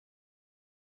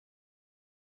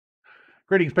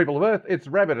Greetings, people of Earth, it's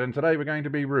Rabid, and today we're going to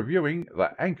be reviewing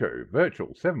the Anko Virtual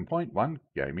 7.1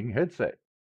 gaming headset,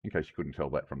 in case you couldn't tell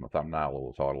that from the thumbnail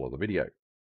or the title of the video.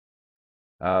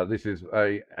 This is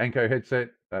a Anko headset,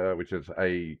 which is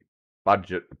a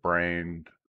budget brand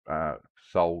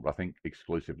sold, I think,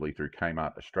 exclusively through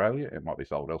Kmart Australia. It might be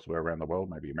sold elsewhere around the world,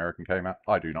 maybe American Kmart,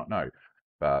 I do not know.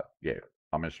 But yeah,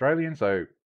 I'm Australian, so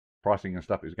pricing and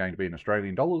stuff is going to be in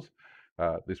Australian dollars.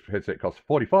 This headset costs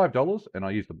 $45, and I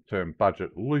use the term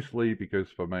budget loosely because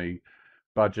for me,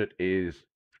 budget is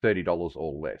 $30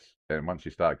 or less. And once you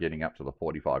start getting up to the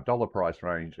 $45 price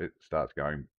range, it starts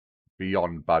going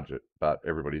beyond budget, but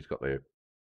everybody's got their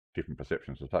different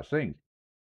perceptions of such things.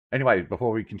 Anyway,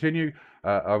 before we continue,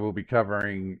 I will be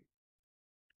covering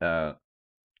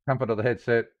comfort of the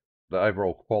headset, the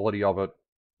overall quality of it,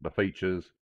 the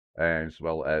features, as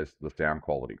well as the sound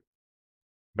quality.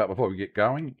 But before we get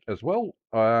going as well,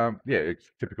 yeah,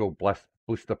 it's typical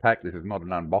blister pack. This is not an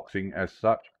unboxing as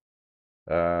such.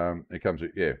 It comes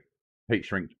with, yeah, heat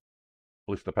shrink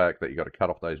blister pack that you got to cut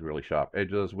off those really sharp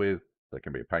edges with. That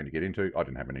can be a pain to get into. I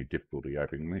didn't have any difficulty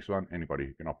opening this one. Anybody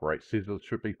who can operate scissors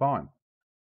should be fine.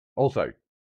 Also,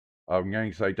 I'm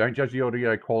going to say don't judge the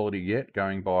audio quality yet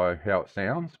going by how it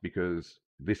sounds, because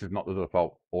this is not the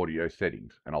default audio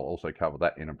settings, and I'll also cover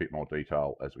that in a bit more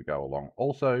detail as we go along.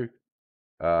 Also,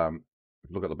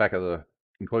 look at the back of the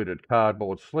included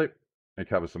cardboard slip. It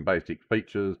covers some basic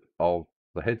features of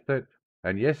the headset.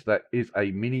 And yes, that is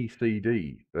a mini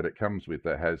CD that it comes with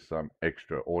that has some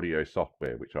extra audio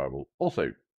software, which I will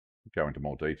also go into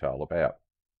more detail about.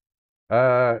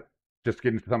 Just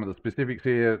getting to some of the specifics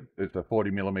here. It's a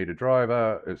 40mm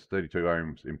driver. It's 32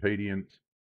 ohms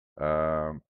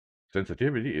impedance.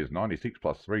 Sensitivity is 96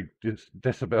 plus 3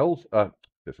 decibels.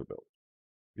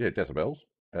 Decibels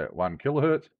at 1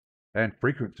 kilohertz. And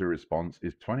frequency response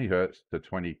is 20 hertz to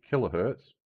 20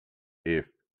 kilohertz, if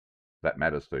that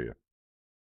matters to you.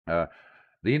 The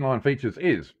inline features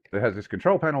is, it has this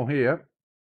control panel here,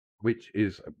 which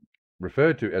is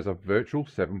referred to as a virtual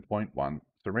 7.1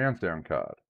 surround sound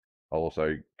card. I'll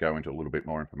also go into a little bit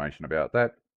more information about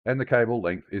that. And the cable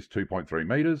length is 2.3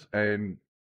 meters, and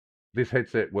this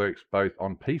headset works both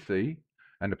on PC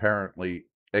and apparently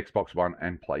Xbox One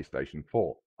and PlayStation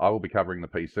 4. I will be covering the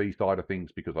PC side of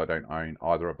things because I don't own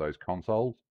either of those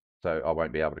consoles, so I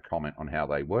won't be able to comment on how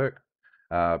they work.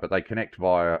 But they connect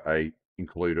via a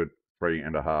included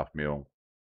 3.5mm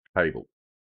cable.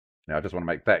 Now, I just want to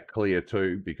make that clear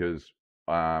too, because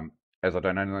as I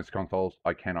don't own those consoles,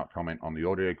 I cannot comment on the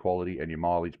audio quality, and your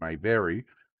mileage may vary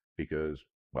because,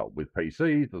 well, with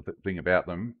PCs, the thing about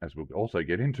them, as we'll also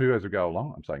get into as we go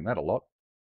along, I'm saying that a lot,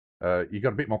 you've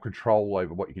got a bit more control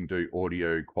over what you can do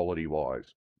audio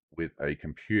quality-wise with a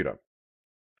computer.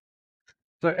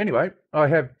 So anyway, I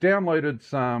have downloaded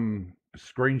some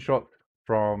screenshots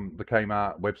from the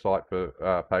Kmart website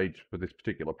page for this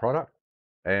particular product,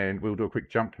 and we'll do a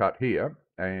quick jump cut here,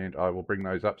 and I will bring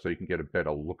those up so you can get a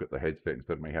better look at the headset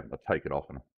instead of me having to take it off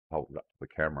and hold it up to the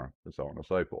camera and so on and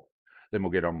so forth. Then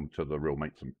we'll get on to the real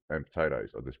meats and potatoes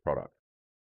of this product.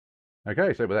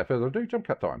 Okay, so without further ado, jump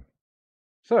cut time.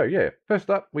 So yeah, first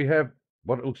up we have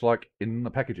what it looks like in the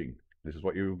packaging. This is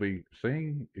what you will be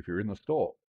seeing if you're in the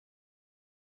store.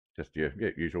 Just your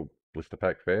usual blister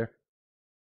pack fare.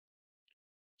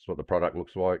 That's what the product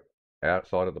looks like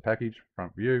outside of the package,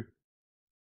 front view.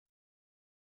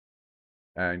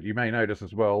 And you may notice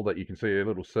as well that you can see a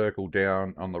little circle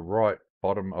down on the right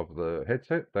bottom of the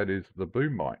headset. That is the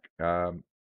boom mic,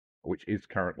 which is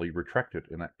currently retracted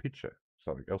in that picture.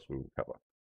 Something else we will cover.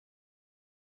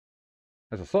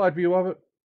 As a side view of it,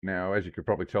 now as you could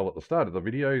probably tell at the start of the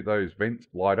video, those vents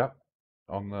light up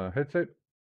on the headset.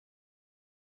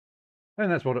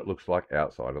 And that's what it looks like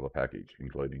outside of the package,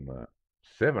 including the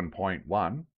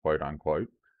 7.1, quote unquote,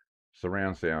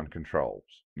 surround sound controls.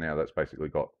 Now that's basically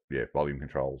got, volume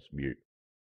controls, mute,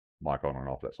 mic on and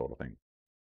off, that sort of thing.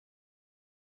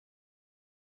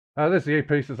 There's the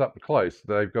earpieces up close.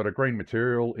 They've got a green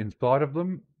material inside of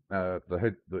them.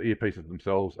 The earpieces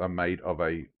themselves are made of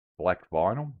a black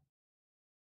vinyl.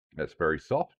 That's very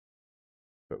soft,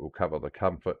 but will cover the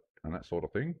comfort and that sort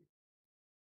of thing.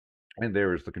 And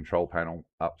there is the control panel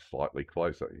up slightly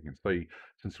closer. You can see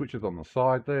some switches on the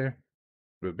side there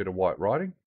with a bit of white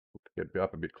writing. Get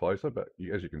up a bit closer, but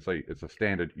as you can see, it's a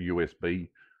standard USB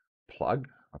plug.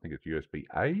 I think it's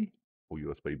USB-A or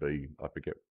USB-B. I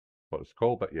forget what it's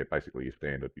called, but yeah, basically a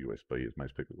standard USB as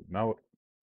most people would know it.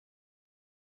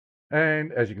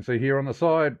 And as you can see here on the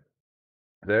side,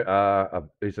 there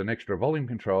is an extra volume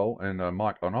control and a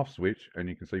mic on-off switch, and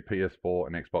you can see PS4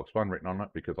 and Xbox One written on it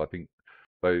because I think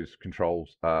those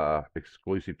controls are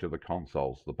exclusive to the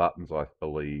consoles. The buttons, I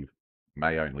believe,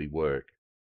 may only work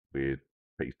with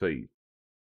PCs.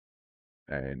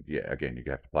 And yeah, again, you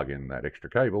have to plug in that extra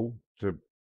cable to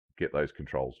get those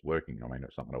controls working. I mean,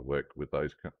 it's not going to work with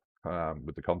those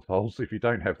with the consoles if you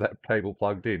don't have that cable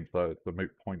plugged in. So it's a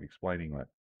moot point explaining that.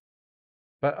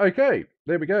 But okay,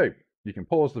 there we go. You can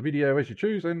pause the video as you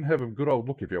choose and have a good old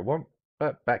look if you want.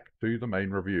 But back to the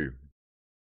main review.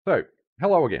 So,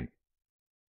 hello again.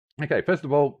 Okay, first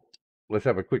of all, let's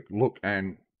have a quick look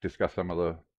and discuss some of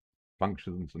the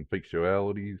functions and features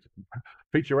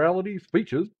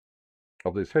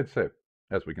of this headset.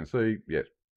 As we can see, yes,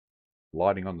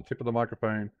 lighting on the tip of the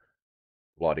microphone,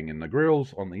 lighting in the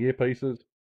grills on the earpieces.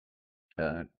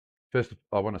 First,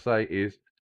 I want to say is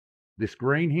this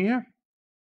green here,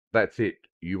 that's it.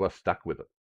 You are stuck with it.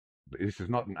 This is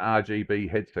not an RGB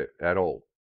headset at all.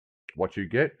 What you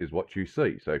get is what you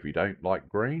see. So if you don't like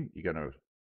green, you're going to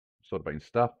sort of been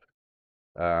stuffed.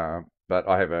 But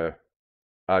I have a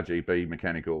RGB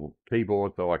mechanical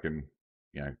keyboard, so I can,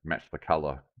 match the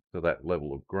color to that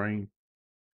level of green.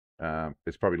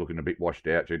 It's probably looking a bit washed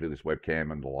out due to this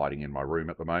webcam and the lighting in my room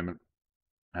at the moment.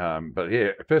 But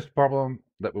yeah, first problem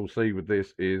that we'll see with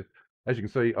this is, as you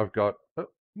can see, I've got a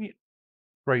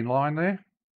green line there.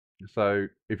 So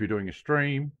if you're doing a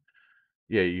stream,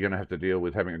 yeah, you're going to have to deal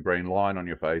with having a green line on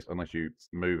your face unless you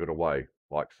move it away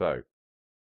like so.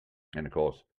 And of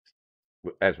course,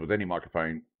 as with any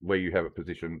microphone, where you have it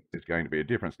positioned is going to be a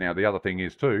difference. Now, the other thing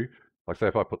is too, like say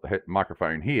if I put the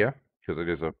microphone here, because it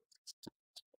is a,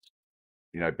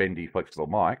 bendy, flexible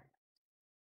mic,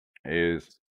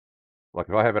 is like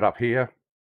if I have it up here,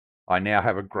 I now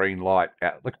have a green light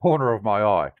at the corner of my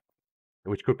eye,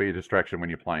 which could be a distraction when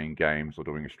you're playing games or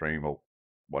doing a stream or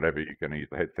whatever you're going to use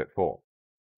the headset for.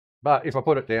 But if I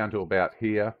put it down to about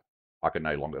here, I can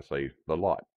no longer see the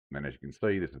light. And as you can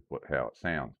see, this is how it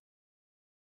sounds.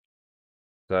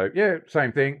 So yeah,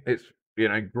 same thing. It's,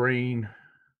 green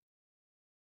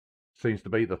seems to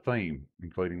be the theme,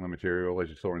 including the material as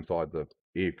you saw inside the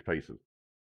earpieces.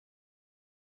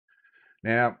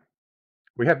 Now,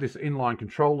 we have this inline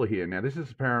controller here. Now, this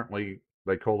is apparently,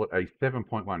 they call it a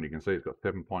 7.1. You can see it's got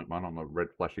 7.1 on the red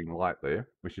flashing light there,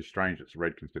 which is strange it's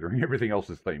red considering everything else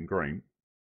is themed green,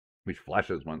 which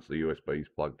flashes once the USB is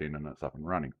plugged in and it's up and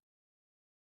running.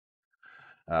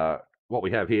 What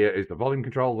we have here is the volume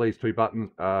control. These two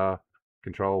buttons are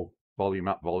control volume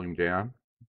up, volume down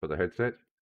for the headset.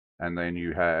 And then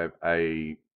you have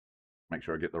make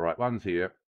sure I get the right ones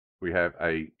here. We have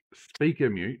a speaker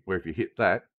mute, where if you hit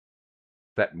that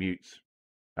mutes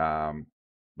the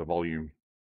volume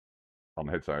on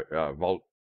the headset.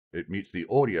 It mutes the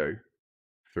audio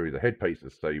through the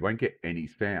headpieces, so you won't get any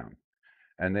sound.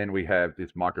 And then we have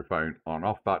this microphone on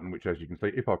off button, which as you can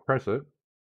see, if I press it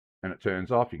and it turns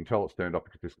off, you can tell it's turned off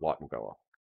because this light will go off.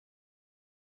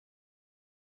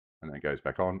 And then it goes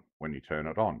back on when you turn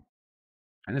it on.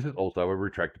 And this is also a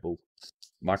retractable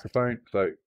microphone, so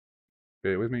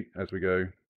bear with me as we go.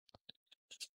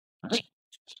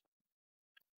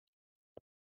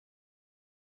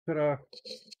 Ta-da! I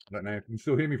don't know if you can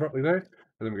still hear me properly there.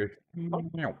 And then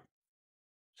we go.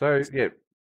 So yeah,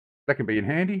 that can be in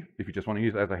handy if you just want to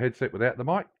use it as a headset without the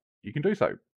mic. You can do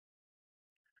so.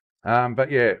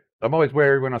 But yeah, I'm always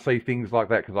wary when I see things like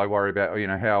that because I worry about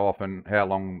how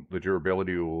long the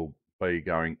durability will be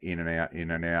going in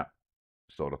and out,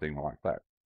 sort of thing like that.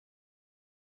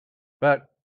 But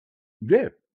yeah,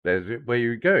 there's it where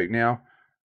you go. Now,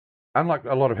 unlike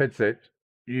a lot of headsets,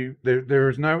 there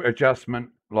is no adjustment.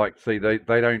 Like, see, they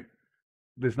don't.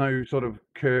 There's no sort of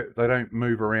they don't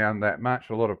move around that much.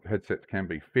 A lot of headsets can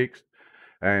be fixed,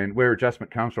 and where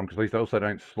adjustment comes from, because these also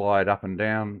don't slide up and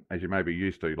down as you may be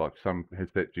used to. Like some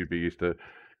headsets you'd be used to,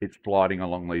 it's sliding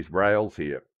along these rails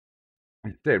here.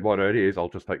 Instead, what it is, I'll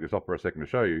just take this off for a second to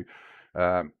show you,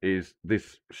 is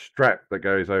this strap that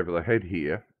goes over the head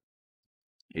here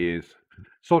is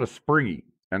sort of springy,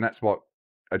 and that's what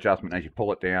adjustment, as you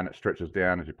pull it down, it stretches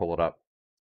down as you pull it up.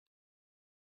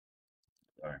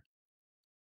 So.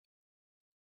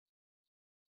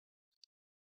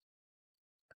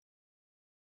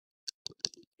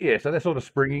 Yeah, so they're sort of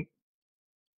springy,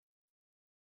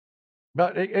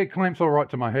 but it clamps all right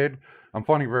to my head. I'm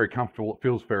finding it very comfortable. It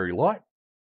feels very light.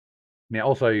 Now,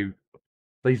 also,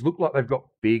 these look like they've got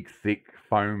big, thick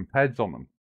foam pads on them.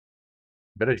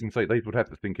 But as you can see, these would have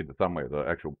to sink into somewhere, the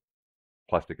actual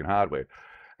plastic and hardware.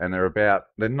 And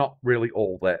they're not really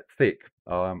all that thick.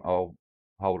 I'll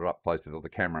hold it up closer to the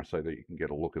camera so that you can get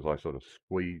a look as I sort of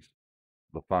squeeze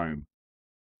the foam.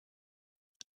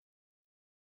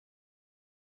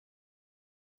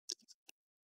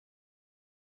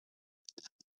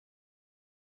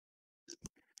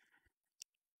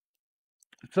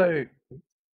 So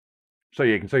So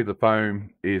yeah, you can see the foam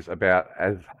is about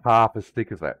as half as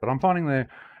thick as that. But I'm finding they're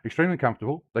extremely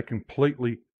comfortable. They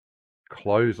completely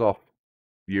close off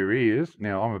your ears.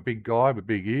 Now, I'm a big guy with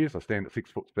big ears. I stand at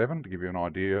 6'7" to give you an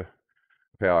idea of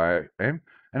how I am.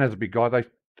 And as a big guy, they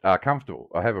are comfortable.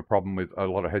 I have a problem with a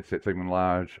lot of headsets, even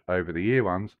large over the ear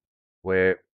ones,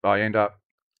 where I end up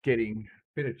getting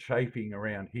a bit of chafing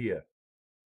around here.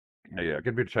 Yeah, I get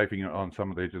a bit of chafing on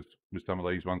some of these, just with some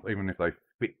of these ones, even if they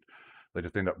fit, they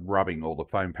just end up rubbing, or the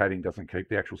foam padding doesn't keep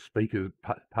the actual speaker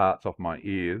parts off my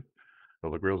ears,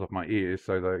 or the grills off my ears,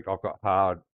 so I've got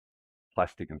hard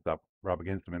plastic and stuff rub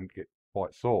against them and get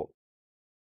quite sore.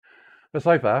 But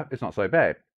so far, it's not so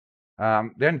bad.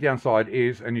 The only downside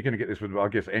is, and you're going to get this with, I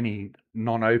guess, any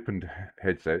non-opened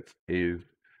headsets, is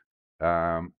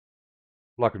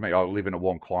like with me, I live in a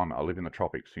warm climate. I live in the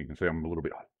tropics. So you can see I'm a little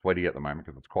bit sweaty at the moment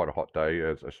because it's quite a hot day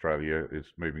as Australia is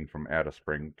moving from outer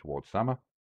spring towards summer.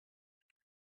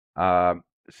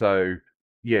 So,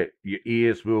 yeah, your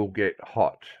ears will get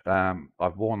hot.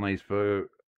 I've worn these for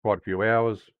quite a few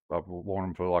hours. I've worn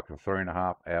them for like a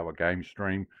 3.5 hour game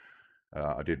stream.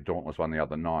 I did a Dauntless one the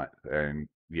other night, and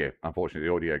yeah, unfortunately,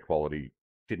 the audio quality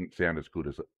didn't sound as good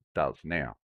as it does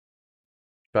now.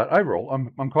 But overall,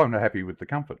 I'm kind of happy with the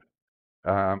comfort.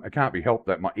 It can't be helped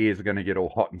that my ears are going to get all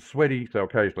hot and sweaty, so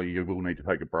occasionally you will need to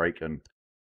take a break and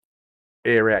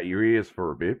air out your ears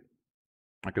for a bit.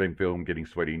 I can even feel them getting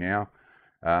sweaty now.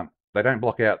 They don't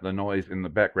block out the noise in the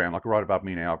background. Like right above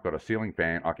me now, I've got a ceiling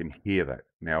fan. I can hear that.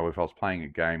 Now, if I was playing a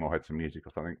game or had some music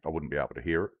or something, I wouldn't be able to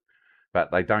hear it.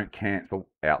 But they don't cancel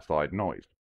outside noise.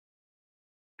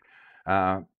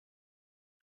 Uh,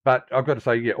 but I've got to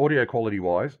say, yeah, audio quality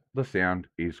wise, the sound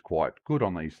is quite good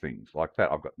on these things. Like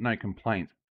that, I've got no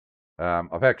complaints.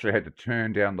 I've actually had to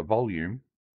turn down the volume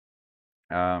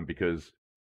because,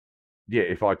 yeah,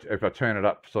 if I turn it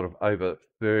up sort of over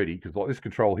 30, because like this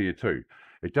control here too,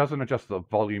 it doesn't adjust the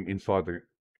volume inside the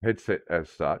headset as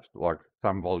such, like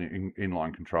some volume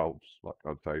inline controls, like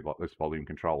I'd say like this volume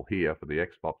control here for the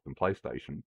Xbox and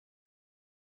PlayStation.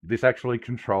 This actually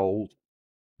controls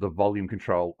the volume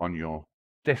control on your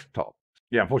desktop.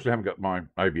 Yeah, unfortunately, I haven't got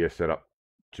my OBS set up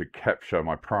to capture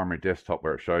my primary desktop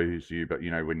where it shows you, but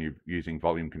you know, when you're using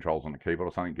volume controls on the keyboard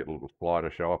or something, get a little slider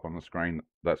show up on the screen.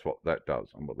 That's what that does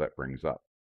and what that brings up.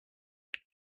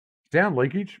 Sound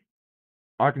leakage,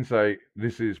 I can say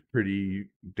this is pretty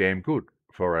damn good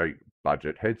for a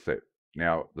budget headset.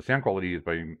 Now, the sound quality has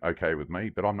been okay with me,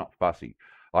 but I'm not fussy.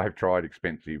 I have tried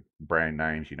expensive brand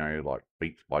names, you know, like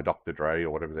Beats by Dr. Dre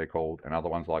or whatever they're called, and other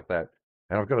ones like that.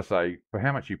 And I've got to say, for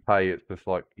how much you pay, it's just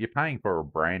like you're paying for a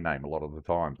brand name a lot of the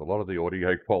times. A lot of the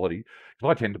audio quality,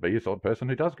 because I tend to be a sort of person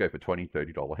who does go for $20,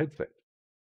 $30 headsets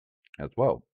as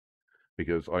well,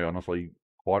 because I honestly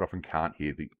quite often can't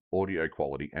hear the audio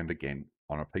quality. And again,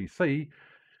 on a PC,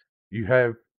 you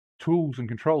have tools and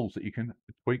controls that you can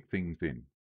tweak things in,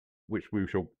 which we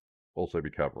shall also be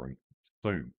covering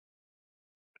soon.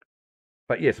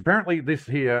 But yes, apparently this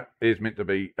here is meant to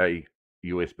be a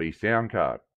USB sound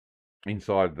card.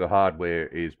 Inside the hardware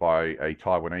is by a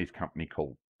Taiwanese company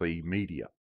called The Media.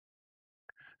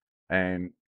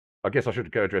 And I guess I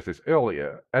should go address this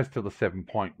earlier. As to the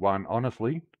 7.1,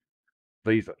 honestly,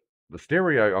 the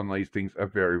stereo on these things are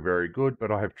very, very good,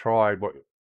 but I have tried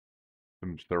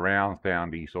some surround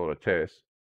soundy sort of tests,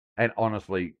 and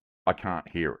honestly, I can't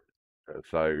hear it.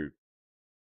 So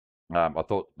I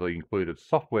thought the included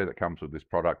software that comes with this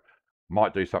product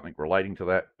might do something relating to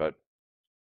that, but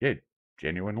yeah,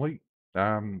 genuinely,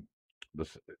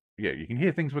 this yeah, you can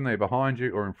hear things when they're behind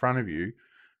you or in front of you,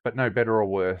 but no better or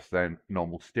worse than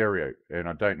normal stereo. And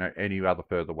I don't know any other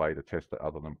further way to test it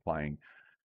other than playing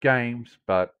games,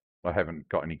 but I haven't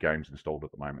got any games installed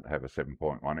at the moment that have a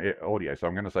 7.1 audio. So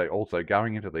I'm going to say also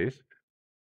going into this,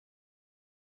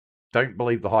 don't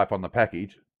believe the hype on the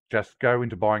package. Just go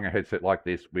into buying a headset like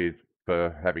this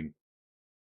for having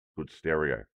good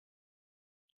stereo.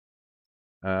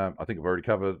 I think I've already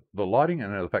covered the lighting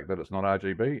and the fact that it's not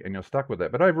RGB, and you're stuck with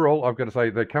that. But overall, I've got to say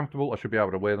they're comfortable. I should be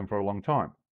able to wear them for a long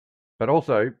time. But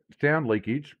also, sound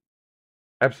leakage,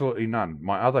 absolutely none.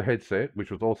 My other headset,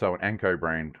 which was also an Anko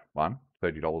brand one,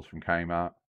 $30 from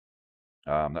Kmart,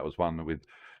 that was one with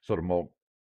sort of more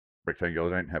rectangular.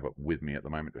 I don't have it with me at the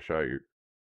moment to show you.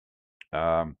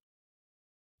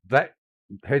 That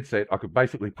headset, I could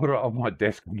basically put it on my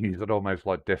desk and use it almost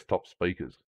like desktop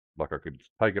speakers. Like I could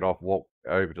take it off, walk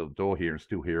over to the door here, and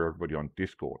still hear everybody on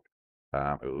Discord.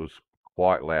 It was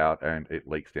quite loud and it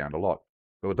leaks down a lot.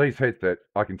 But with these headsets,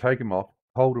 I can take them off,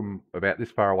 hold them about this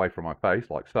far away from my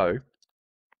face, like so,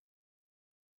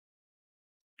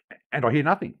 and I hear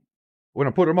nothing. when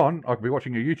I put them on, I could be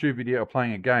watching a YouTube video or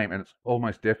playing a game, and it's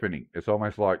almost deafening. It's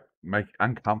almost like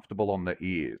uncomfortable on the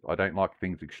ears. I don't like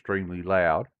things extremely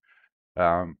loud,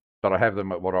 but I have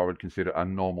them at what I would consider a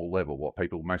normal level, what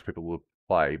most people will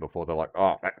play before they're like,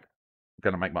 oh, that's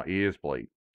going to make my ears bleed.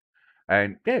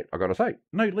 And yeah, I got to say,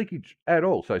 no leakage at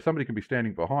all. So somebody can be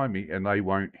standing behind me and they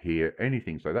won't hear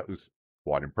anything. So that was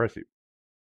quite impressive.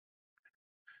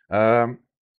 Um,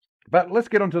 But let's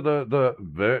get onto the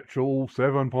virtual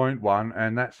 7.1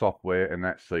 and that software and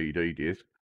that CD disc,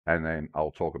 and then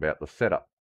I'll talk about the setup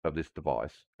of this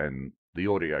device and the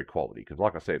audio quality. Because,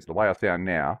 like I said, the way I sound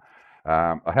now,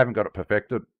 I haven't got it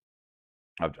perfected.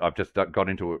 I've just got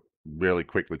into it really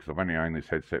quickly because I've only owned this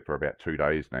headset for about 2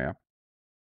 days now,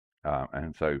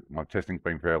 and so my testing's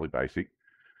been fairly basic.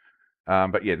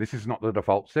 But yeah, this is not the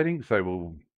default setting,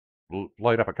 so we'll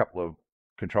load up a couple of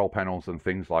control panels and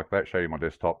things like that, show you my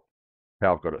desktop,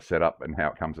 how I've got it set up and how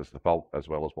it comes as default, as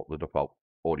well as what the default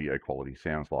audio quality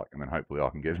sounds like. And then hopefully I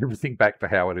can get everything back to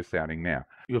how it is sounding now.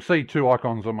 You'll see two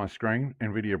icons on my screen,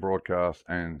 NVIDIA Broadcast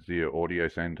and Zia Audio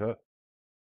Center.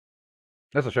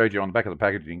 As I showed you on the back of the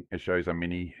packaging, it shows a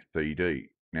mini CD.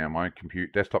 Now my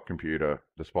desktop computer,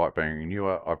 despite being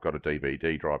newer, I've got a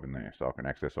DVD drive in there, so I can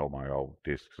access all my old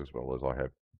discs as well as I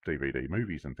have DVD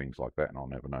movies and things like that, and I'll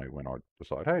never know when I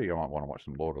decide, hey, I might want to watch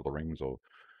some Lord of the Rings or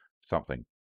something.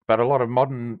 But a lot of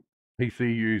modern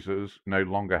PC users no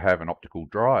longer have an optical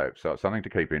drive, so it's something to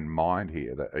keep in mind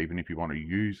here that even if you want to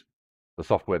use the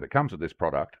software that comes with this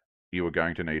product, you are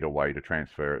going to need a way to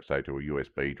transfer it, say, to a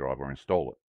USB drive or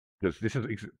install it. Because this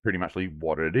is pretty much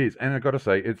what it is. And I've got to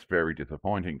say, it's very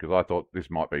disappointing because I thought this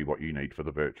might be what you need for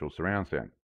the virtual surround sound.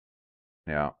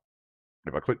 Now,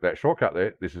 if I click that shortcut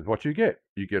there, this is what you get.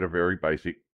 You get a very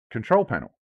basic control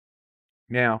panel.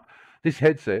 Now, this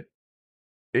headset,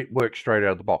 it works straight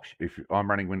out of the box. If I'm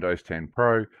running Windows 10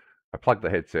 Pro, I plug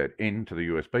the headset into the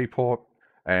USB port,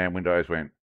 and Windows went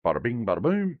bada bing, bada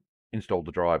boom, installed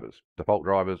the drivers, default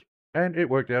drivers, and it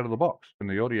worked out of the box. And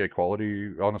the audio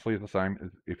quality, honestly, is the same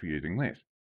as if you're using this.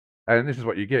 And this is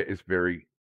what you get, is very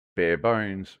bare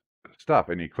bones stuff.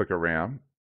 And you click around.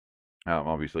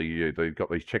 Obviously, they've got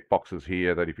these check boxes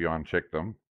here that if you uncheck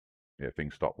them, yeah,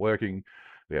 things stop working.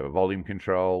 We have a volume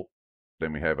control.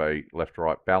 Then we have a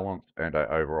left-right balance and an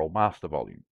overall master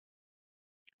volume.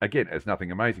 Again, it's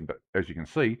nothing amazing, but as you can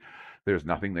see, there's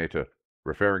nothing there to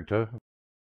referring to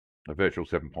a virtual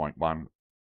 7.1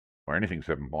 or anything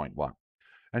 7.1.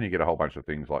 And you get a whole bunch of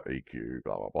things like EQ,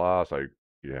 blah, blah, blah. So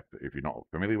you have to, if you're not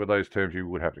familiar with those terms, you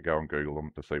would have to go and Google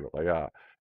them to see what they are.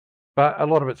 But a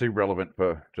lot of it's irrelevant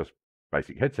for just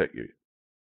basic headset use.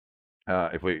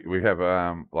 If we have,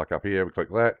 like up here, we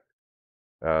click that.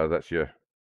 That's your,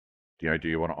 do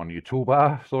you want it on your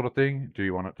toolbar sort of thing? Do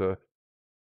you want it to,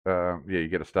 yeah, you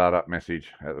get a startup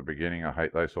message at the beginning. I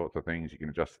hate those sorts of things. You can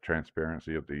adjust the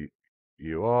transparency of the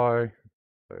UI.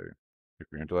 So if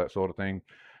you're into that sort of thing,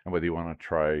 and whether you want a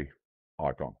tray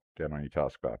icon down on your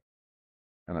taskbar.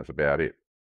 And that's about it.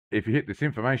 If you hit this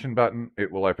information button,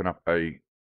 it will open up a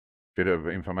bit of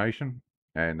information,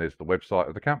 and there's the website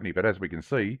of the company. But as we can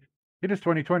see, it is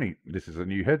 2020. This is a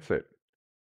new headset.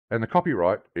 And the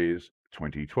copyright is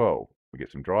 2012. We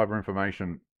get some driver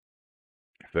information,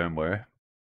 firmware,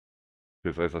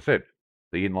 because as I said,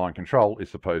 the inline control is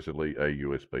supposedly a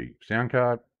USB sound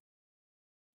card,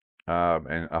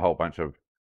 and a whole bunch of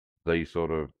these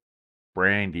sort of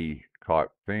brandy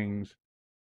type things.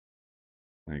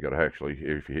 And you've got to actually,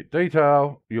 if you hit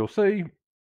detail, you'll see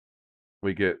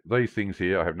we get these things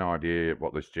here. I have no idea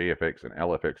what this GFX and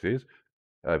LFX is,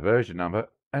 a version number,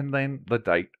 and then the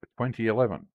date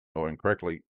 2011, or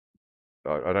incorrectly,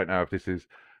 I don't know if this is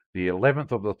the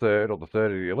 11th of the 3rd or the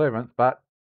 3rd of the 11th, but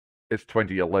it's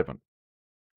 2011.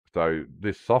 So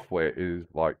this software is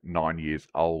like 9 years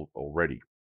old already.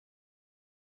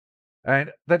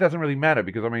 And that doesn't really matter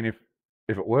because, I mean, if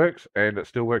it works and it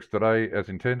still works today as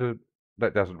intended,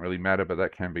 that doesn't really matter, but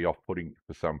that can be off-putting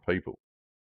for some people.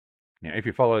 Now, if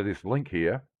you follow this link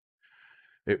here,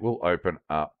 it will open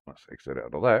up, let's exit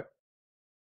out of that,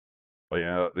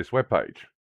 this web page.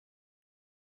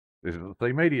 This is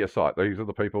the media site. These are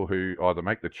the people who either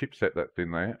make the chipset that's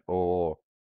in there or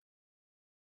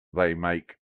they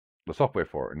make the software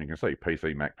for it. And you can see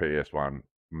PC, Mac, PS1,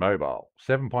 mobile,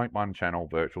 7.1 channel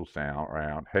virtual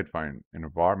surround, headphone, and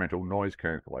environmental noise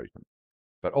cancellation.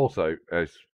 But also,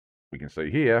 as we can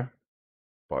see here,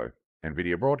 by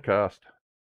NVIDIA Broadcast,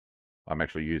 I'm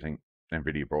actually using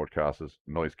NVIDIA Broadcast's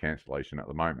noise cancellation at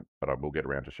the moment, but I will get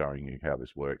around to showing you how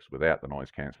this works without the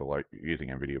noise cancellation, using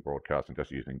NVIDIA Broadcast and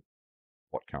just using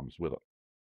what comes with it.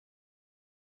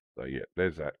 So yeah,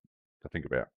 there's that to think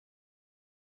about.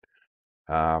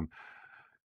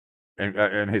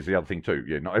 And here's the other thing too.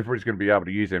 Yeah, not everybody's going to be able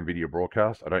to use NVIDIA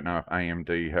Broadcast. I don't know if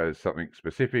AMD has something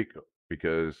specific,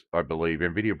 because I believe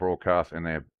NVIDIA Broadcast and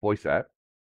their voice app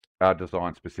are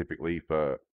designed specifically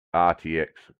for RTX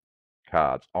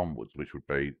cards onwards, which would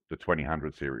be the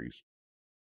 2000 series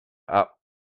up.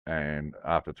 And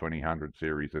after 2000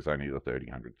 series, there's only the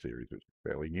 3000 series, which is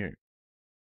fairly new.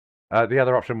 The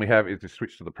other option we have is to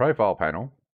switch to the profile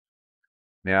panel.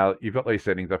 Now, you've got these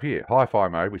settings up here. Hi-Fi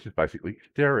mode, which is basically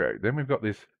stereo. Then we've got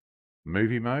this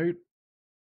movie mode,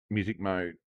 music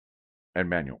mode, and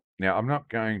manual. Now, I'm not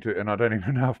going to, and I don't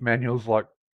even know if manuals like,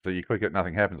 so you click it,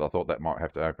 nothing happens. I thought that might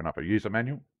have to open up a user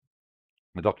manual.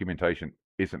 The documentation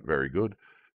isn't very good.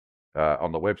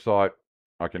 On the website,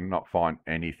 I cannot find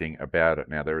anything about it.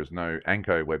 Now, there is no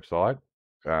Anko website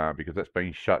because that's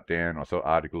been shut down. I saw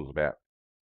articles about,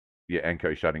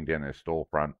 Anko shutting down their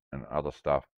storefront and other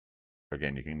stuff.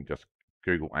 Again, you can just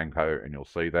Google Anko and you'll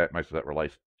see that. Most of that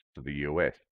relates to the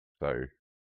US. So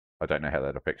I don't know how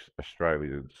that affects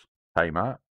Australia's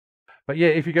Kmart. But yeah,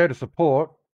 if you go to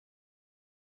support,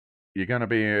 you're going to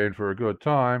be in for a good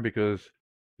time, because,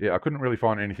 I couldn't really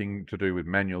find anything to do with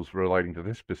manuals relating to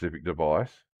this specific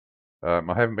device. I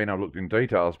haven't been able to look in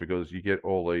details because you get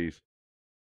all these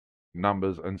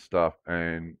numbers and stuff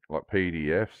and like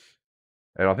PDFs.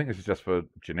 And I think this is just for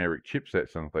generic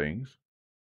chipsets and things.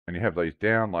 And you have these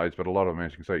downloads, but a lot of them,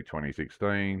 as you can see,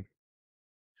 2016,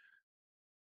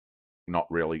 not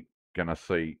really going to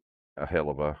see a hell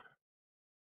of a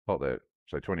lot there.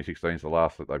 So 2016 is the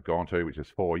last that they've gone to, which is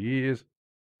 4 years.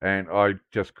 And I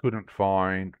just couldn't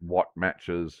find what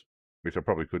matches, which I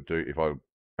probably could do if I,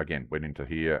 again, went into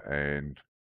here and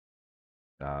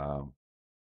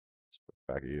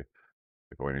back here.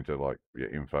 If I went into like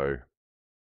info,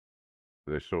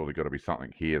 there's surely got to be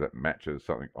something here that matches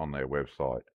something on their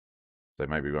website. So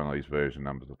maybe one of these version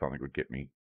numbers or something would get me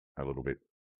a little bit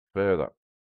further.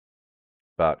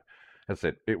 But as I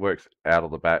said, it works out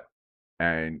of the bat,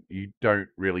 and you don't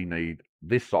really need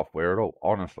this software at all,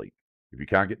 honestly. If you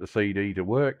can't get the CD to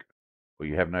work, or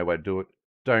you have no way to do it,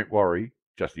 don't worry.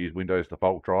 Just use Windows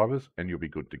default drivers and you'll be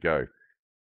good to go.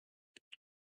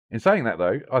 In saying that,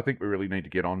 though, I think we really need to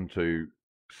get on to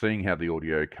seeing how the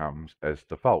audio comes as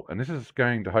default. And this is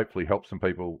going to hopefully help some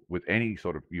people with any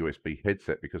sort of USB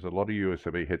headset, because a lot of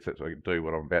USB headsets do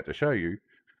what I'm about to show you,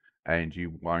 and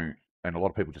you won't, and a lot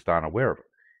of people just aren't aware of it.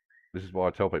 This is why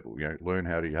I tell people, learn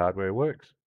how your hardware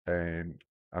works and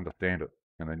understand it,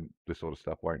 and then this sort of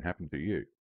stuff won't happen to you.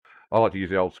 I like to use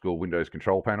the old school Windows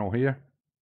control panel here.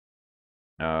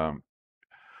 Now,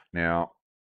 I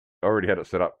already had it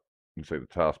set up. You can see the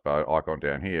taskbar icon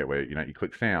down here where, you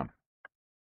click sound.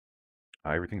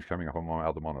 Everything's coming up on my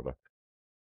other monitor.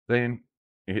 Then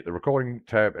you hit the recording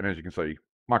tab, and as you can see,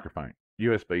 microphone,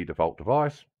 USB default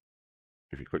device.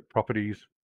 If you click properties,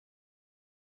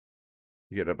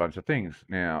 you get a bunch of things.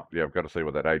 Now, I've got to see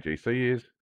what that AGC is.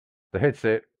 The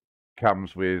headset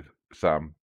comes with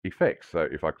some effects. So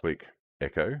if I click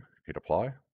echo, hit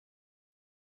apply.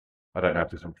 I don't know if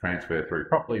this will transfer through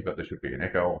properly, but there should be an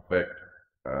echo effect.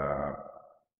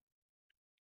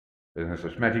 There's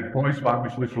this magic voice one,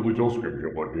 which literally does give you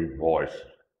a deep voice.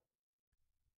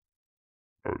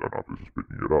 I don't know if this is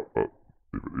picking it up, but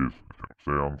if it is, it's how it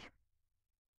sounds.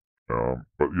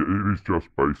 But it is just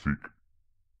basic,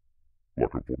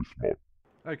 like a voice mod.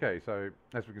 Okay, so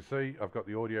as we can see, I've got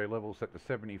the audio level set to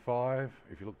 75.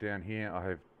 If you look down here, I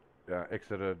have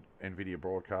exited NVIDIA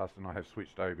Broadcast, and I have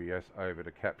switched OBS over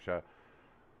to capture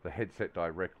the headset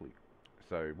directly.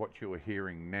 So what you are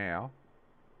hearing now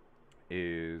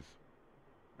is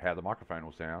how the microphone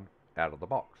will sound out of the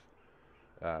box.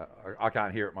 I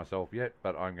can't hear it myself yet,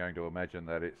 but I'm going to imagine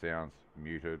that it sounds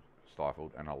muted,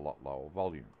 stifled, and a lot lower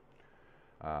volume.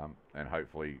 And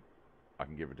hopefully I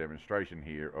can give a demonstration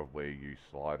here of where you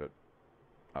slide it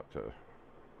up to,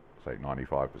 say,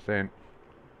 95%.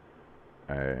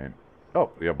 And,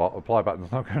 the apply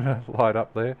button's not going to light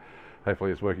up there.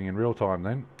 Hopefully it's working in real time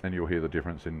then, and you'll hear the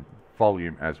difference in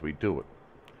volume as we do it.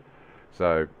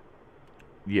 So,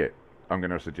 I'm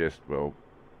going to suggest, if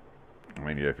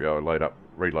you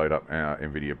reload up our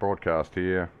NVIDIA Broadcast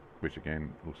here, which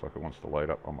again looks like it wants to load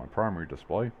up on my primary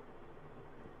display.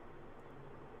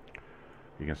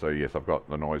 You can see, yes, I've got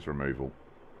the noise removal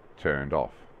turned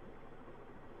off.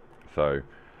 So,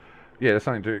 that's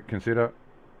something to consider.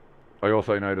 I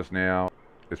also notice now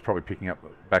it's probably picking up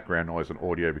background noise and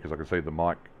audio, because I can see the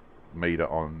mic meter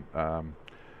on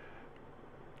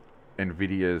on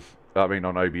OBS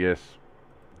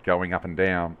going up and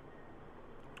down.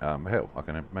 Hell, I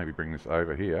can maybe bring this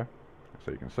over here so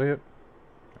you can see it.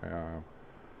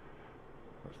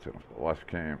 Let's turn off the live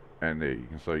cam, and there you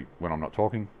can see when I'm not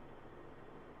talking,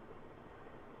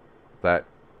 that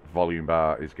volume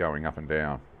bar is going up and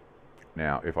down.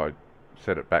 Now, if I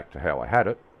set it back to how I had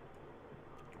it,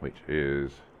 which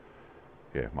is,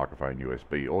 yeah, microphone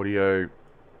USB audio,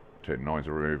 turn noise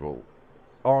removal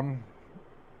on.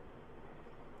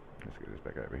 Let's get this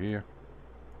back over here.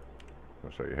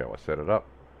 I'll show you how I set it up.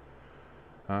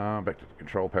 Back to the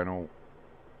control panel,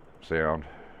 sound,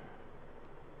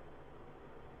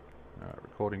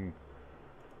 recording.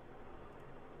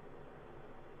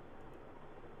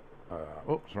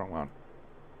 Oops, wrong one.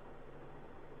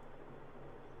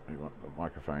 You want the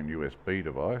microphone USB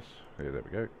device. There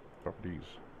we go. Properties,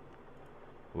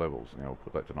 levels. Now we'll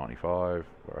put that to 95,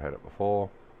 where I had it before.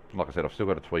 Like I said, I've still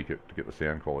got to tweak it to get the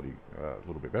sound quality a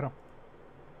little bit better.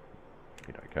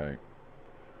 Hit OK.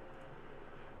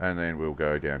 And then we'll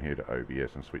go down here to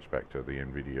OBS and switch back to the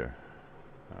NVIDIA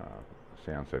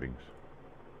sound settings.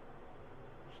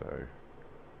 So,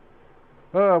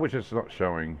 which is not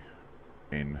showing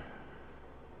in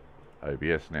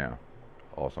OBS now.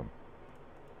 Awesome.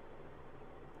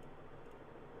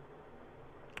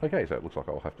 Okay, so it looks like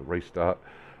I'll have to restart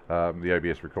the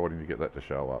OBS recording to get that to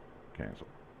show up. Cancel.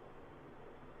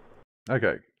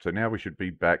 Okay, so now we should be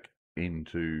back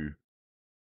into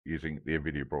using the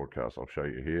NVIDIA broadcast. I'll show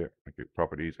you here. I get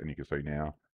properties, and you can see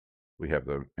now we have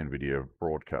the NVIDIA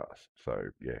broadcast. So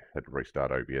yeah, had to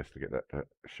restart OBS to get that to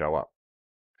show up.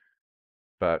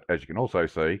 But as you can also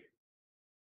see,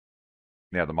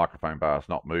 now the microphone bar is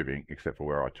not moving except for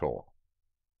where I talk.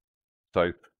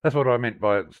 So that's what I meant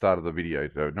by at the start of the video.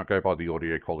 So not go by the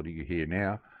audio quality you hear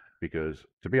now, because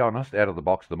to be honest, out of the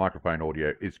box, the microphone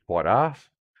audio is quite arse,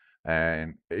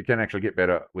 and it can actually get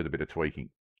better with a bit of tweaking.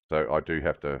 So I do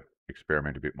have to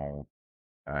experiment a bit more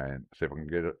and see if I can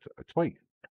get it a tweak.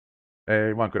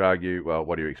 And one could argue, well,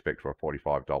 what do you expect for a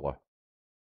 $45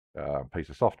 piece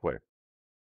of software?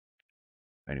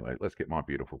 Anyway, let's get my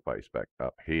beautiful face back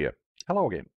up here. Hello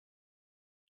again.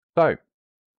 So,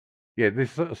 yeah,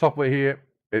 this software here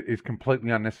is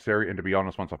completely unnecessary. And to be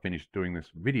honest, once I finish doing this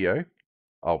video,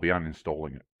 I'll be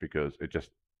uninstalling it because it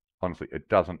just, honestly, it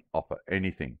doesn't offer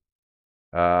anything.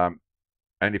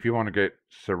 And if you want to get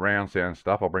surround sound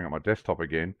stuff, I'll bring up my desktop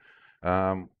again.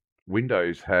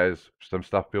 Windows has some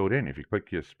stuff built in. If you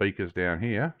click your speakers down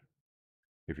here,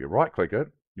 if you right click it,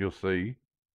 you'll see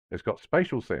it's got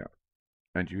spatial sound.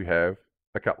 And you have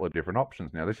a couple of different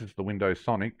options. Now this is the Windows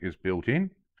Sonic is built in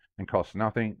and costs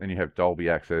nothing. Then you have Dolby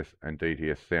Access and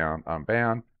DTS Sound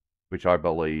Unbound, which I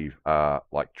believe are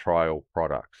like trial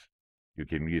products. You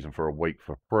can use them for a week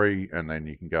for free, and then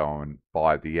you can go and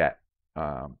buy the app,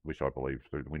 which I believe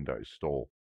through the Windows Store,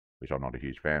 which I'm not a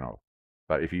huge fan of.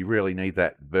 But if you really need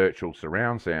that virtual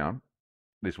surround sound,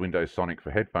 this Windows Sonic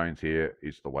for headphones here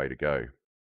is the way to go.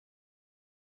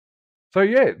 So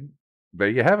yeah, there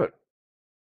you have it.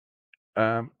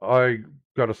 I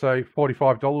got to say,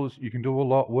 $45, you can do a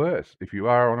lot worse. If you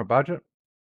are on a budget,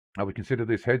 I would consider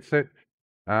this headset.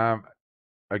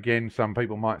 Again, some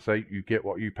people might say you get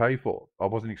what you pay for. I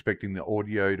wasn't expecting the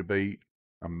audio to be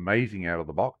amazing out of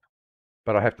the box,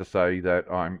 but I have to say that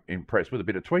I'm impressed. With a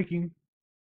bit of tweaking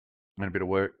and a bit of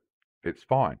work, it's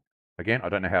fine. Again, I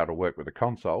don't know how to work with a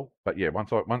console, but yeah,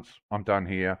 once I'm done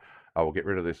here, I will get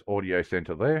rid of this audio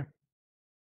center there,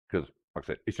 because like I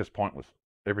said, it's just pointless.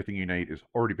 Everything you need is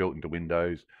already built into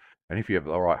Windows, and if you have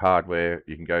the right hardware,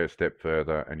 you can go a step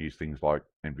further and use things like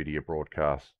NVIDIA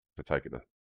Broadcast to take it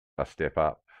a step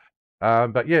up.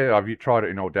 But yeah, I've tried it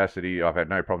in Audacity. I've had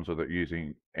no problems with it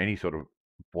using any sort of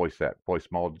voice app, voice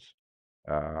mods,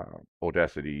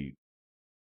 Audacity,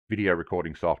 video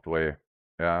recording software.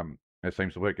 It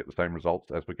seems to work, get the same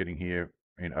results as we're getting here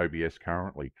in OBS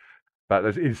currently. But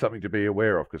there is something to be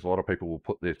aware of, because a lot of people will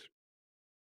plug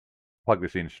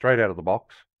this in straight out of the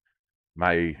box,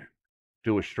 may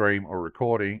do a stream or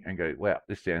recording and go, wow,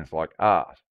 this sounds like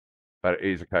art. But it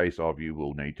is a case of you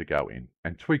will need to go in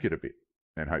and tweak it a bit.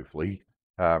 And hopefully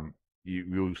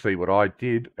you'll see what I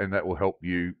did, and that will help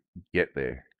you get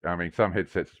there. I mean, some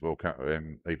headsets as well,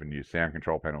 and even your sound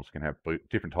control panels can have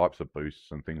different types of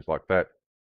boosts and things like that.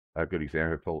 A good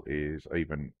example is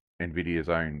even NVIDIA's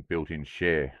own built-in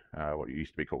Share, what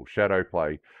used to be called Shadow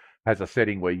Play, has a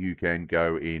setting where you can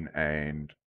go in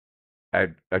and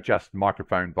adjust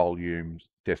microphone volumes,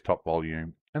 desktop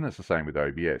volume, and that's the same with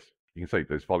OBS. You can see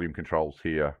there's volume controls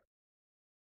here.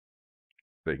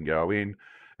 They can go in,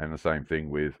 and the same thing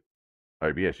with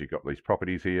OBS. You've got these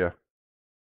properties here.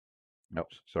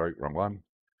 Oops, sorry, wrong one.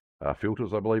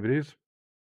 Filters, I believe it is,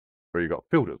 where you've got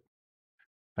filters.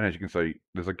 And as you can see,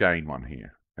 there's a gain one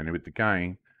here. And with the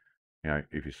gain,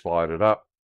 if you slide it up,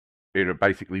 it'll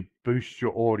basically boost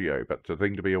your audio. But the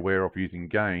thing to be aware of using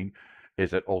gain,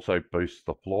 is it also boosts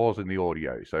the flaws in the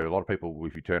audio. So a lot of people,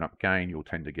 if you turn up gain, you'll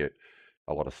tend to get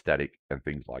a lot of static and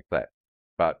things like that.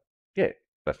 But yeah,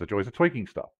 that's the joys of tweaking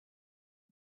stuff.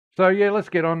 So yeah, let's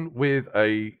get on with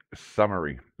a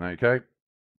summary. Okay.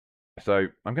 So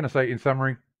I'm going to say in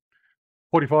summary,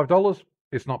 $45.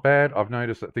 It's not bad. I've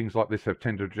noticed that things like this have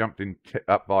tended to jump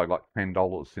up by like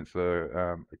 $10 since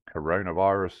the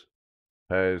coronavirus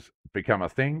has become a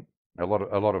thing. A lot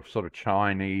of sort of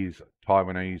Chinese,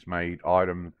 Taiwanese made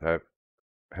items have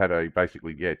had a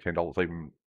basically $10.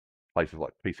 Even places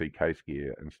like PC Case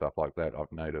Gear and stuff like that.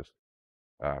 I've noticed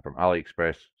from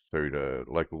AliExpress through to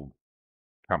local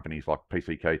companies like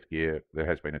PC Case Gear, there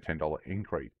has been a $10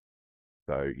 increase.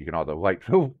 So you can either wait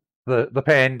till the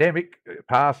pandemic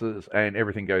passes and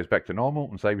everything goes back to normal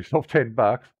and save yourself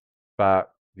 $10.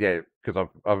 But yeah, because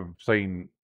I've seen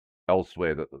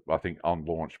elsewhere that I think on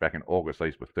launch back in August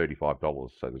these were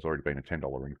 $35. So there's already been a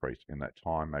 $10 increase in that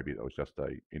time. Maybe that was just a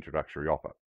introductory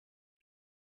offer.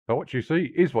 But what you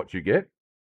see is what you get.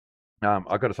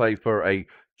 I've got to say, for a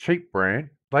cheap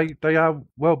brand, they are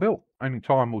well built. Only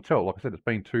time will tell. Like I said, it's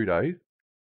been 2 days.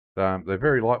 They're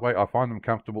very lightweight. I find them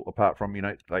comfortable, apart from,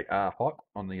 they are hot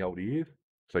on the old ears.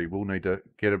 So you will need to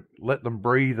let them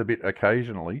breathe a bit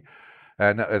occasionally.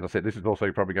 And as I said, this is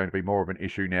also probably going to be more of an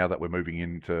issue now that we're moving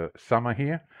into summer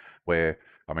here, where,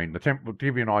 I mean, to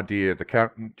give you an idea, the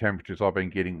current temperatures I've been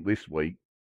getting this week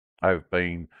have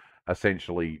been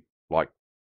essentially like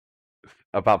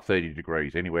above 30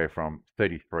 degrees, anywhere from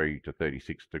 33 to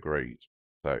 36 degrees.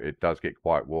 So it does get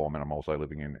quite warm, and I'm also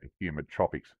living in humid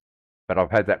tropics. But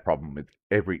I've had that problem with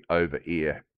every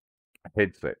over-ear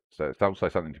headset. So it's also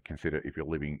something to consider if you're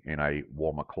living in a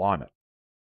warmer climate.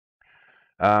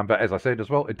 But as I said as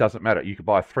well, it doesn't matter. You could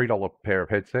buy a $3 pair of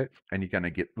headsets and you're going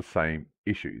to get the same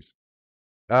issues.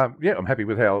 Yeah, I'm happy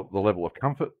with how the level of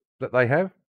comfort that they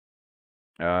have.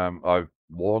 I've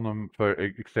worn them for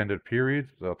extended periods.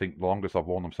 I think the longest I've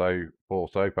worn them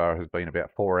so far has been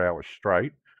about 4 hours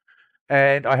straight.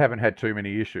 And I haven't had too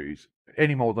many issues,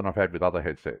 any more than I've had with other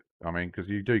headsets. I mean, because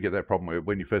you do get that problem where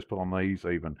when you first put on these,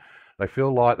 even, they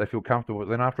feel light, they feel comfortable, but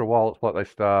then after a while, it's like they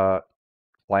start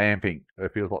clamping.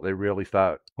 It feels like they really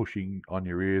start pushing on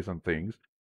your ears and things.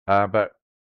 But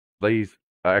these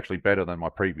are actually better than my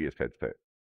previous headset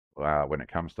when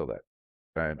it comes to that.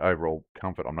 And overall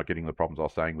comfort, I'm not getting the problems I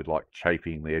was saying with like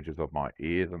chafing the edges of my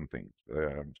ears and things.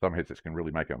 Some headsets can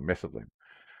really make a mess of them.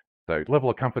 So level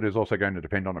of comfort is also going to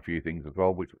depend on a few things as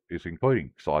well, which is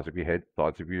including size of your head,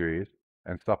 size of your ears,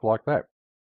 and stuff like that.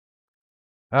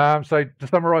 So to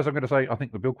summarize, I'm going to say I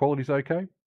think the build quality is okay.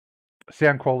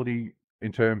 Sound quality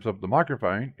in terms of the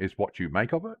microphone is what you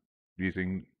make of it,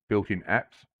 using built-in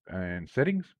apps and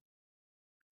settings.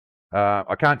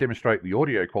 I can't demonstrate the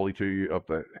audio quality of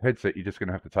the headset. You're just going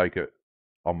to have to take it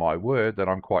on my word that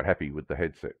I'm quite happy with the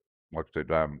headset. Like I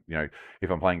said,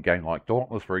 if I'm playing a game like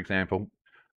Dauntless, for example,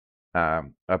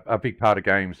 a big part of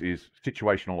games is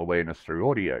situational awareness through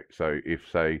audio. So if,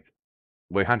 say,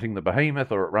 we're hunting the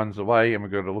behemoth or it runs away and we're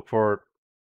going to look for it,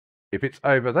 if it's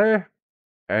over there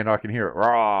and I can hear it,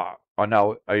 rah, I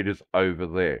know it is over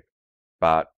there.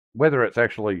 But whether it's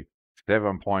actually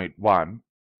 7.1,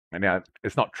 and now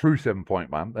it's not true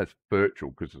 7.1, that's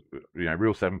virtual, because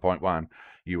real 7.1,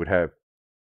 you would have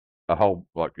a whole,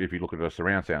 like if you look at a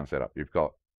surround sound setup, you've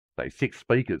got, say, 6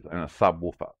 speakers and a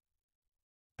subwoofer,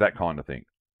 that kind of thing,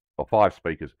 or 5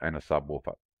 speakers and a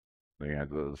subwoofer.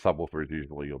 The subwoofer is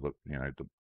usually,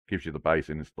 gives you the bass,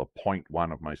 and it's the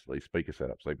 0.1 of most of these speaker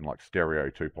setups. Even like stereo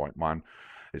 2.1,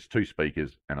 it's 2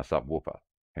 speakers and a subwoofer,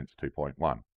 hence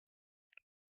 2.1.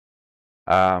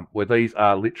 Where these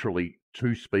are literally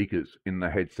 2 speakers in the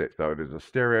headset. So it is a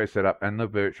stereo setup, and the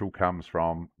virtual comes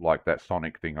from like that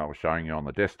sonic thing I was showing you on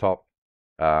the desktop,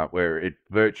 where it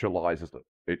virtualizes it.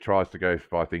 It tries to go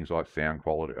by things like sound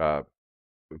quality,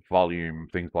 volume,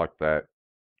 things like that,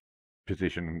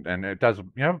 position, and it does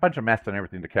a bunch of math and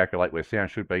everything to calculate where sound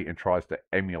should be and tries to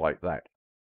emulate that.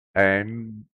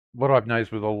 And what I've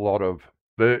noticed with a lot of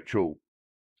virtual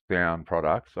sound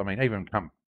products, I mean, even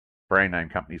brand name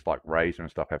companies like Razer and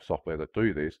stuff have software that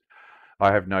do this.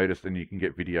 I have noticed, and you can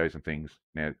get videos and things.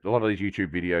 Now, a lot of these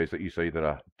YouTube videos that you see that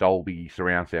are Dolby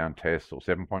surround sound tests or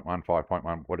 7.1,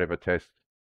 5.1, whatever tests,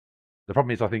 the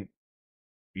problem is I think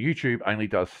YouTube only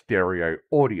does stereo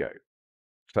audio.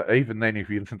 So even then, if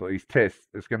you listen to these tests,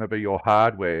 it's going to be your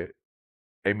hardware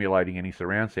emulating any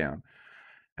surround sound.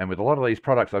 And with a lot of these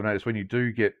products, I've noticed when you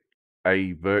do get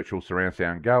a virtual surround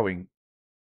sound going,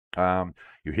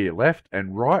 you hear left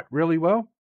and right really well.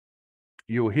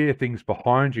 You'll hear things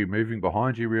behind you, moving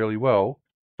behind you really well,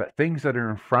 But things that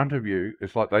are in front of you,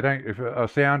 it's like they don't. If a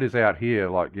sound is out here,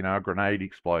 like a grenade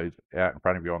explodes out in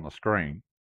front of you on the screen,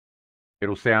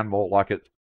 it'll sound more like it's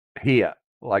here,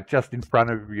 like just in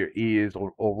front of your ears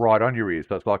or right on your ears.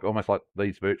 So it's like almost like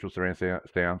these virtual surround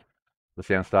sounds. The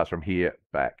sound starts from here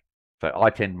back. So I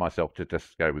tend myself to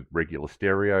just go with regular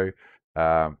stereo.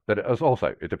 But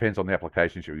it depends on the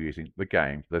applications you're using, the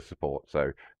game, the support.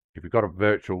 So if you've got a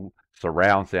virtual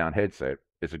surround sound headset,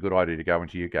 it's a good idea to go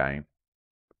into your game,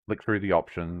 flick through the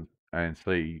options and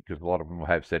see, because a lot of them will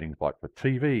have settings like for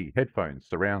TV, headphones,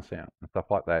 surround sound, and stuff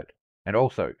like that. And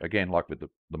also, again, like with the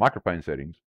microphone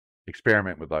settings,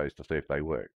 experiment with those to see if they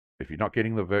work. If you're not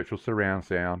getting the virtual surround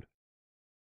sound,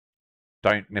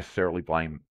 don't necessarily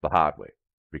blame the hardware,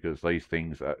 because these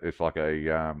things, it's like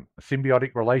a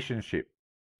symbiotic relationship.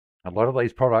 A lot of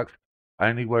these products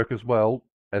only work as well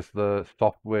as the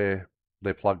software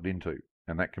they're plugged into.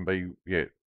 And that can be,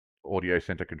 audio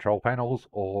center control panels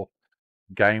or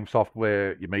game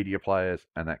software, your media players,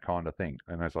 and that kind of thing.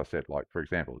 And as I said, like, for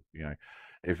example,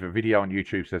 if a video on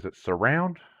YouTube says it's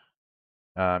surround,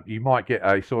 you might get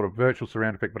a sort of virtual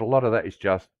surround effect, but a lot of that is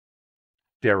just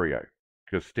stereo,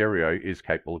 because stereo is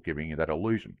capable of giving you that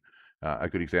illusion. A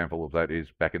good example of that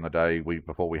is back in the day,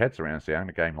 before we had surround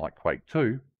sound, a game like Quake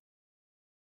 2,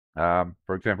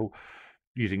 for example,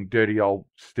 using dirty old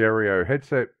stereo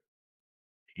headset,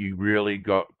 you really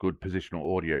got good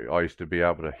positional audio. I used to be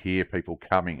able to hear people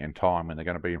coming in time when they're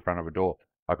going to be in front of a door.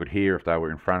 I could hear if they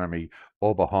were in front of me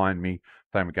or behind me.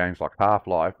 Same with games like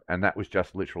Half-Life, and that was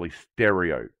just literally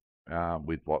stereo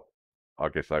with what I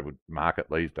guess they would market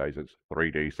these days as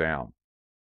 3D sound,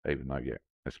 even though,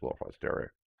 it's glorified stereo.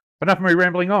 But enough of me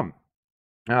rambling on.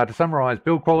 To summarise,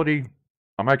 build quality,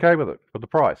 I'm okay with it for the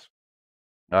price.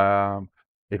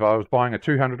 If I was buying a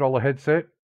 $200 headset,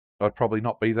 I'd probably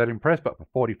not be that impressed, but for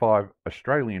 45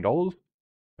 Australian dollars,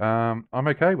 I'm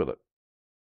okay with it.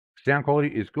 Sound quality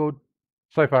is good.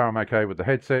 So far, I'm okay with the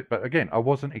headset, but again, I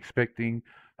wasn't expecting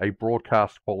a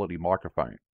broadcast quality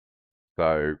microphone.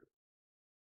 So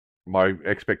my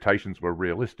expectations were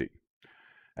realistic.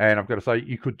 And I've got to say,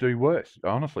 you could do worse.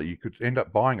 Honestly, you could end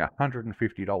up buying a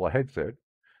 $150 headset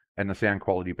and the sound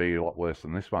quality be a lot worse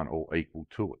than this one or equal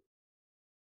to it.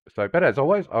 So, but as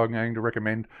always, I'm going to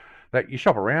recommend that you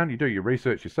shop around, you do your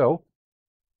research yourself,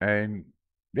 and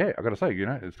I've got to say,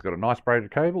 it's got a nice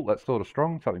braided cable, that's sort of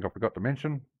strong, something I forgot to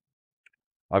mention.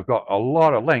 I've got a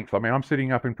lot of length. I mean, I'm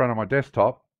sitting up in front of my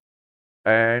desktop,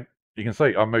 and you can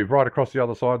see I move right across the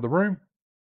other side of the room,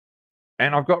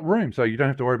 and I've got room, so you don't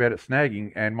have to worry about it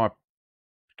snagging, and my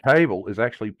cable is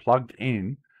actually plugged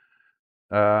in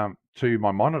to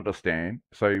my monitor stand.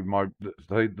 So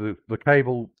the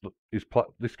cable is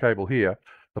this cable here.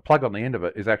 The plug on the end of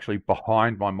it is actually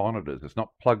behind my monitors. It's not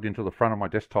plugged into the front of my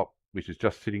desktop, which is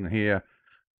just sitting here,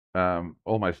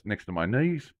 almost next to my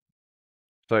knees.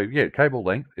 So cable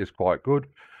length is quite good.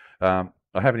 I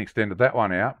haven't extended that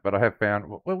one out, but I have found.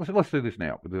 Well, let's do this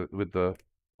now with the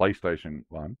PlayStation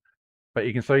one. But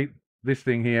you can see this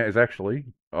thing here is actually.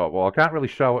 Oh well, I can't really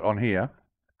show it on here.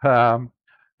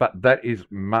 But that is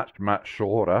much, much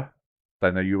shorter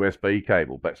than the USB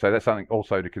cable. But so that's something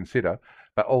also to consider.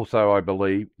 But also, I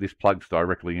believe this plugs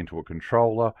directly into a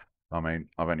controller. I mean,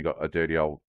 I've only got a dirty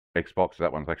old Xbox.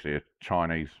 That one's actually a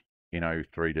Chinese,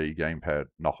 3D gamepad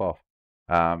knockoff.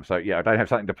 So I don't have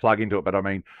something to plug into it. But I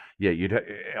mean,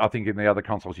 I think in the other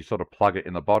consoles you sort of plug it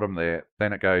in the bottom there.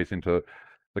 Then it goes into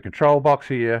the control box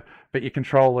here, but your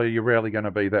controller, you're rarely going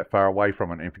to be that far away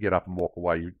from it. And if you get up and walk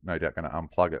away, you're no doubt going to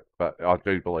unplug it. But I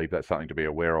do believe that's something to be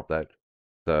aware of, that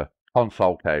the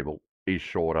console cable is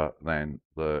shorter than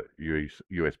the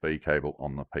USB cable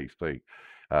on the PC.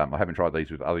 I haven't tried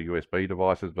these with other USB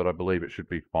devices, but I believe it should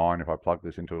be fine if I plug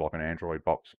this into like an Android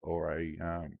box or a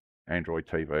Android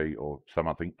TV or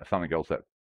something else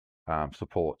that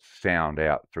supports sound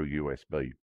out through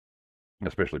USB,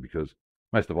 especially because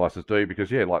most devices do, because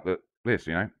like this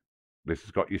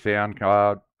has got your sound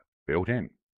card built in,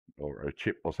 or a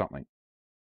chip or something.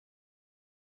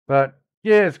 But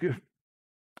it's good.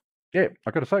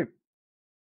 I've got to say,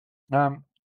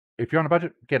 if you're on a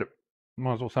budget, get it.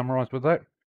 Might as well summarise with that.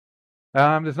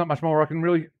 There's not much more I can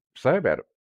really say about it.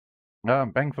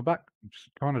 Bang for buck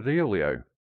kind of deal, Leo.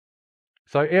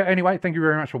 So anyway, thank you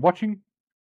very much for watching.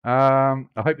 I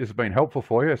hope this has been helpful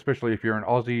for you, especially if you're an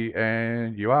Aussie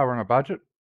and you are on a budget.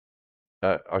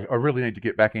 I really need to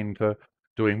get back into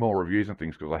doing more reviews and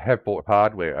things, because I have bought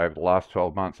hardware over the last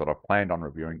 12 months that I've planned on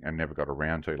reviewing and never got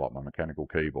around to, like my mechanical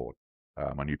keyboard,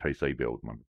 my new PC build,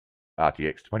 my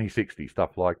RTX 2060,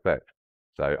 stuff like that.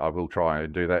 So I will try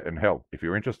and do that and help. If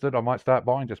you're interested, I might start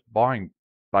buying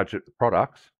budget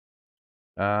products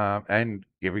and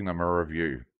giving them a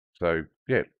review. So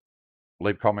yeah,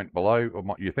 leave a comment below on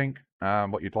what you think,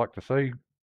 what you'd like to see,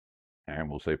 and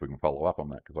we'll see if we can follow up on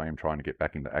that, because I am trying to get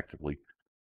back into actively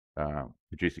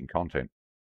producing content.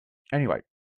 Anyway,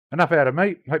 enough out of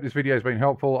me. Hope this video has been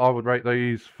helpful. I would rate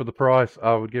these for the price.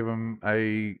 I would give them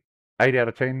a 8 out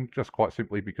of 10, just quite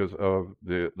simply because of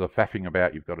the faffing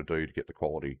about you've got to do to get the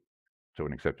quality to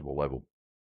an acceptable level.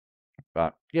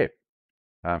 But yeah,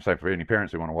 so for any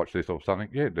parents who want to watch this or something,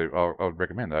 yeah, I would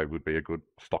recommend they would be a good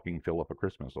stocking filler for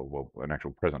Christmas, or well, an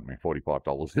actual present. I mean,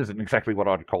 $45 isn't exactly what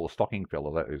I'd call a stocking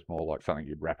filler. That is more like something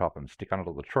you'd wrap up and stick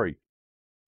under the tree.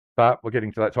 But we're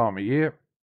getting to that time of year.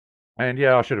 And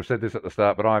yeah, I should have said this at the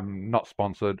start, but I'm not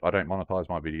sponsored. I don't monetize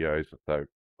my videos, so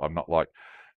I'm not like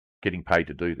getting paid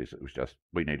to do this. It was just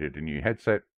we needed a new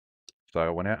headset, so I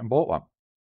went out and bought one.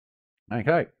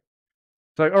 Okay,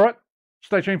 so all right,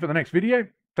 stay tuned for the next video.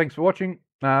 Thanks for watching.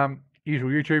 Usual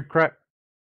YouTube crap.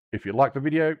 If you like the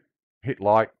video, hit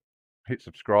like, hit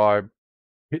subscribe,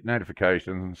 hit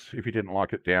notifications. If you didn't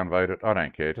like it, downvote it. I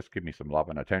don't care. Just give me some love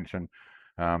and attention.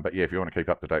 But yeah, if you want to keep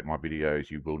up to date with my videos,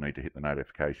 you will need to hit the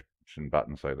notification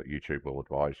button so that YouTube will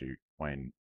advise you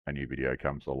when a new video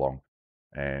comes along.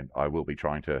 And I will be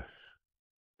trying to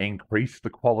increase the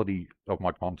quality of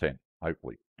my content,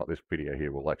 hopefully. Not this video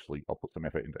here. I'll put some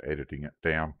effort into editing it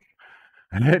down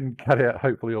and then cut out,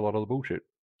 hopefully, a lot of the bullshit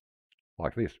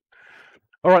like this.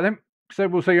 All right, then. So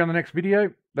we'll see you on the next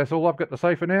video. That's all I've got to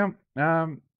say for now.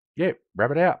 Yeah,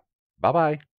 Rabid out.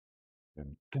 Bye-bye.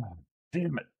 God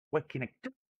damn it. What can I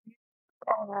do?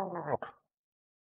 Oh.